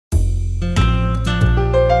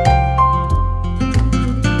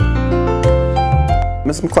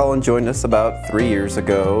Ms. McClellan joined us about 3 years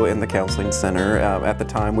ago in the counseling center. At the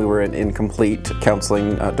time we were an incomplete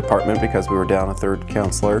counseling department because we were down a third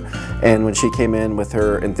counselor, and when she came in with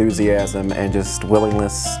her enthusiasm and just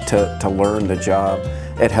willingness to learn the job,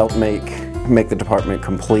 it helped make the department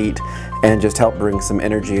complete and just help bring some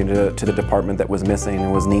energy into the department that was missing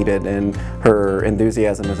and was needed. And her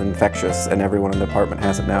enthusiasm is infectious, and everyone in the department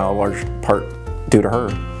has it now, a large part due to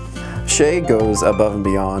her. Shay goes above and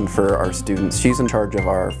beyond for our students. She's in charge of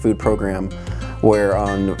our food program, where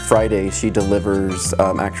on Friday she delivers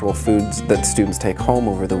actual foods that students take home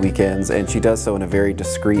over the weekends, and she does so in a very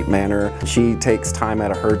discreet manner. She takes time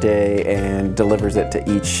out of her day and delivers it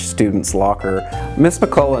to each student's locker. Ms.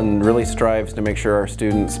 McClellan really strives to make sure our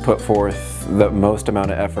students put forth the most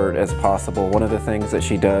amount of effort as possible. One of the things that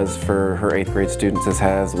she does for her 8th grade students is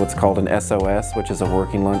has what's called an SOS, which is a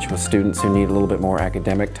working lunch with students who need a little bit more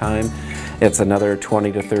academic time. It's another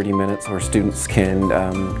 20 to 30 minutes where students can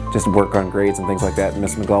just work on grades and things like that.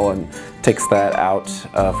 Ms. McClellan takes that out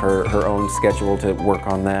of her own schedule to work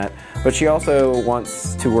on that. But she also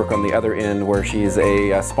wants to work on the other end, where she's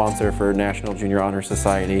a sponsor for National Junior Honor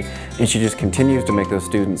Society, and she just continues to make those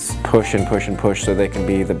students push and push and push so they can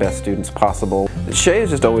be the best students possible. Shay is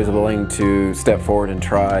just always willing to step forward and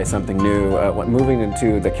try something new. When moving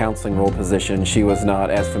into the counseling role position, she was not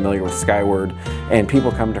as familiar with Skyward, and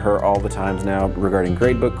people come to her all the times now regarding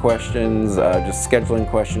gradebook questions, just scheduling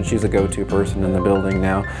questions. She's a go-to person in the building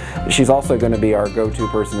now. She's also going to be our go-to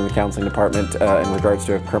person in the counseling department in regards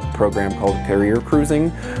to a program called Career Cruising,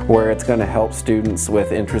 where it's going to help students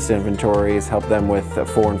with interest inventories, help them with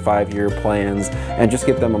 4- and 5-year plans, and just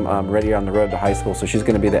get them ready on the road to high school. So she's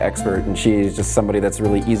going to be the expert, and she's just somebody that's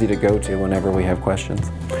really easy to go to whenever we have questions.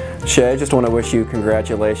 Shay, I just want to wish you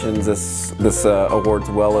congratulations. This award's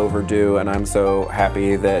well overdue, and I'm so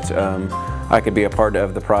happy that I could be a part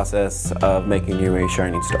of the process of making you a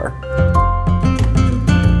shining star.